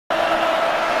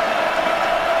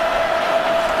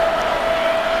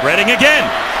Redding again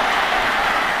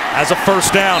has a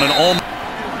first down and all.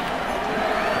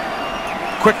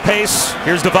 Quick pace.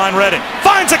 Here's Devine Redding.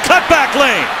 Finds a cutback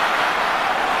lane.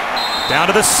 Down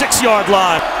to the 6-yard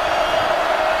line.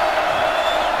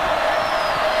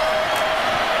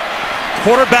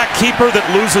 Quarterback keeper that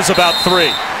loses about 3.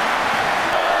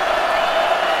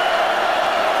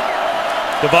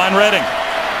 Devine Redding.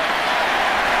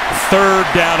 3rd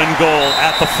down and goal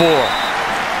at the 4.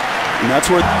 And that's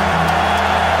where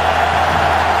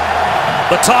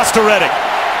the toss to Redding.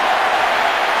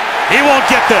 He won't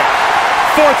get there.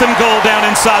 4th and goal down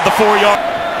inside the 4-yard.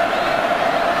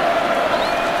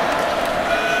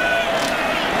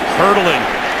 Hurdling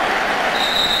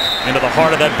into the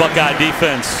heart of that Buckeye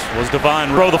defense was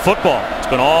Devine. Throw the football.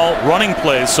 It's been all running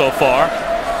plays so far.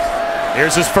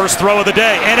 Here's his first throw of the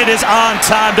day, and it is on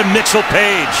time to Mitchell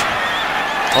Page.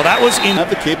 Well, that was in.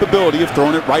 Have the capability of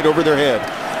throwing it right over their head.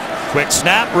 Quick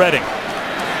snap, Redding.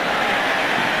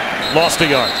 Lost a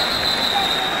yard.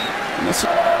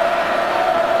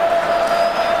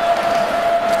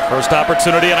 First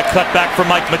opportunity and a cutback for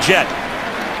Mike Majette.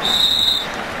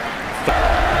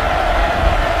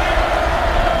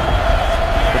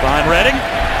 Devine Redding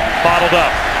bottled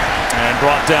up and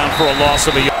brought down for a loss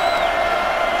of a yard.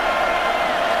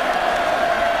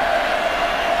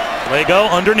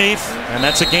 Lego underneath, and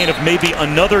that's a gain of maybe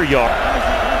another yard.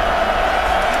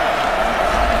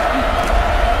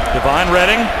 Devine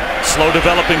Redding, slow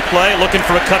developing play, looking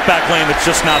for a cutback lane that's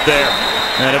just not there.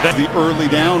 And the early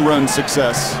down run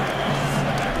success.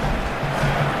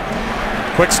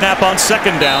 Quick snap on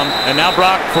 2nd down, and now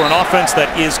Brock for an offense that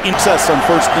is in success on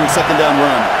 1st and 2nd down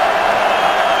run.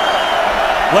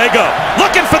 Lego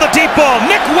looking for the deep ball.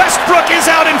 Nick Westbrook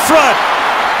is out in front.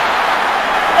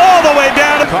 All the way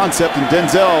down. Concept, and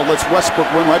Denzel lets Westbrook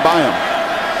run right by him.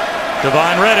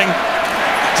 Devine Redding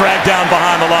dragged down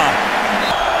behind the line.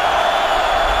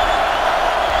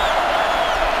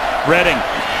 Redding,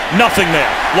 nothing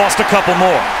there. Lost a couple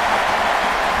more.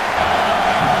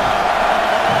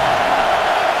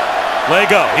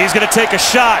 Lego, he's going to take a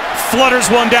shot. Flutters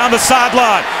one down the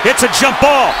sideline. It's a jump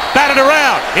ball. Batted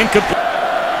around. Incomplete.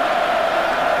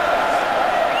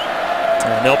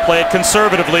 And they'll play it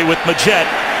conservatively with Majette.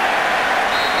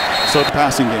 So the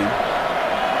passing game.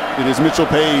 It is Mitchell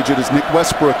Page, it is Nick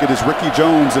Westbrook, it is Ricky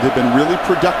Jones that have been really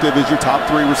productive as your top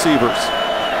 3 receivers.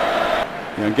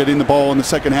 And getting the ball in the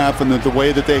second half and the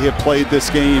way that they have played this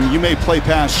game, you may play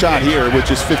pass shot here,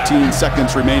 which is 15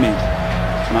 seconds remaining.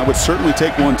 And I would certainly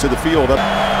take one to the field.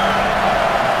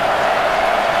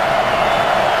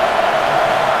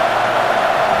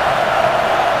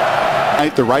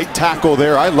 The right tackle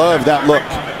there. I love that look.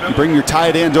 You bring your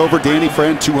tight end over, Danny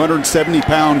Friend,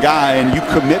 270-pound guy, and you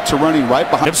commit to running right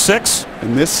behind. 6.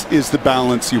 And this is the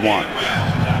balance you want.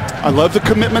 I love the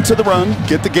commitment to the run.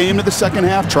 Get the game to the second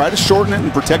half. Try to shorten it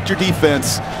and protect your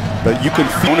defense. But you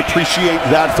don't appreciate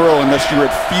that throw unless you're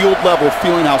at field level,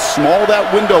 feeling how small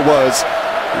that window was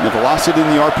and the velocity in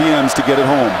the RPMs to get it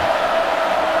home.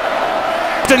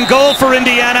 And goal for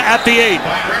Indiana at the 8.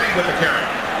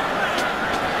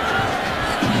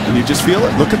 And you just feel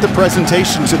it. Look at the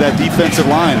presentation to that defensive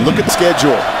line. Look at the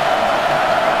schedule.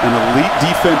 An elite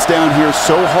defense down here,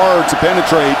 so hard to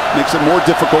penetrate, makes it more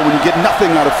difficult when you get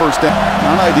nothing out of first down.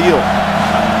 Not ideal.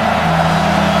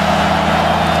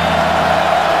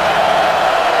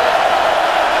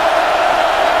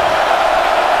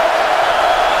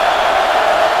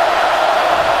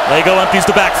 Lego empties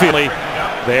the backfield.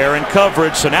 They're in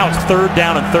coverage, so now it's 3rd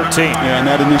down and 13. Yeah, and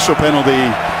that initial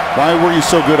penalty. Why were you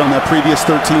so good on that previous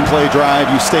 13-play drive?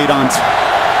 You stayed on.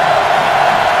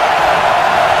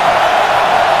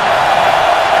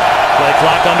 Play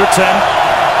clock under 10.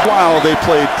 While they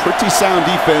played pretty sound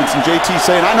defense, and JT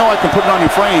saying, I know I can put it on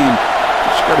your frame.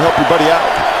 You got to help your buddy out.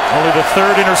 Only the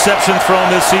 3rd interception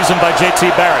thrown this season by JT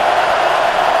Barrett.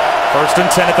 1st and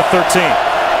 10 at the 13.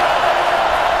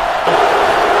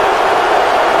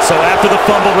 So after the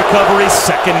fumble recovery,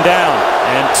 2nd down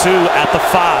and 2 at the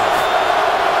 5.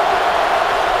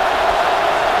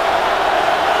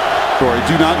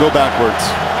 Do not go backwards.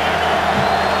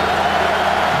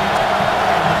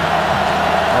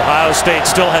 Ohio State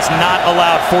still has not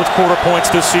allowed 4th quarter points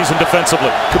this season defensively.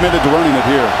 Committed to running it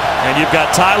here. And you've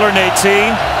got Tyler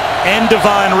Natee and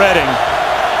Devine Redding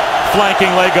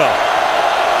flanking Lego.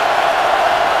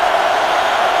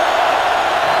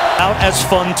 Out as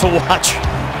fun to watch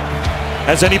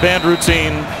as any band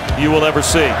routine you will ever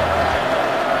see.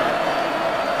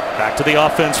 Back to the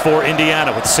offense for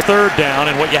Indiana with 3rd down,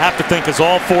 and what you have to think is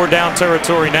all 4 down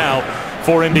territory now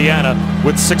for Indiana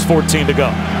with 6:14 to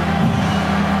go.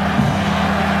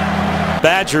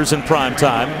 Badgers in prime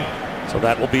time. So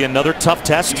that will be another tough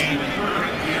test.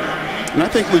 And I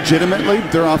think legitimately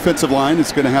their offensive line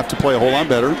is going to have to play a whole lot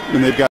better, and they've got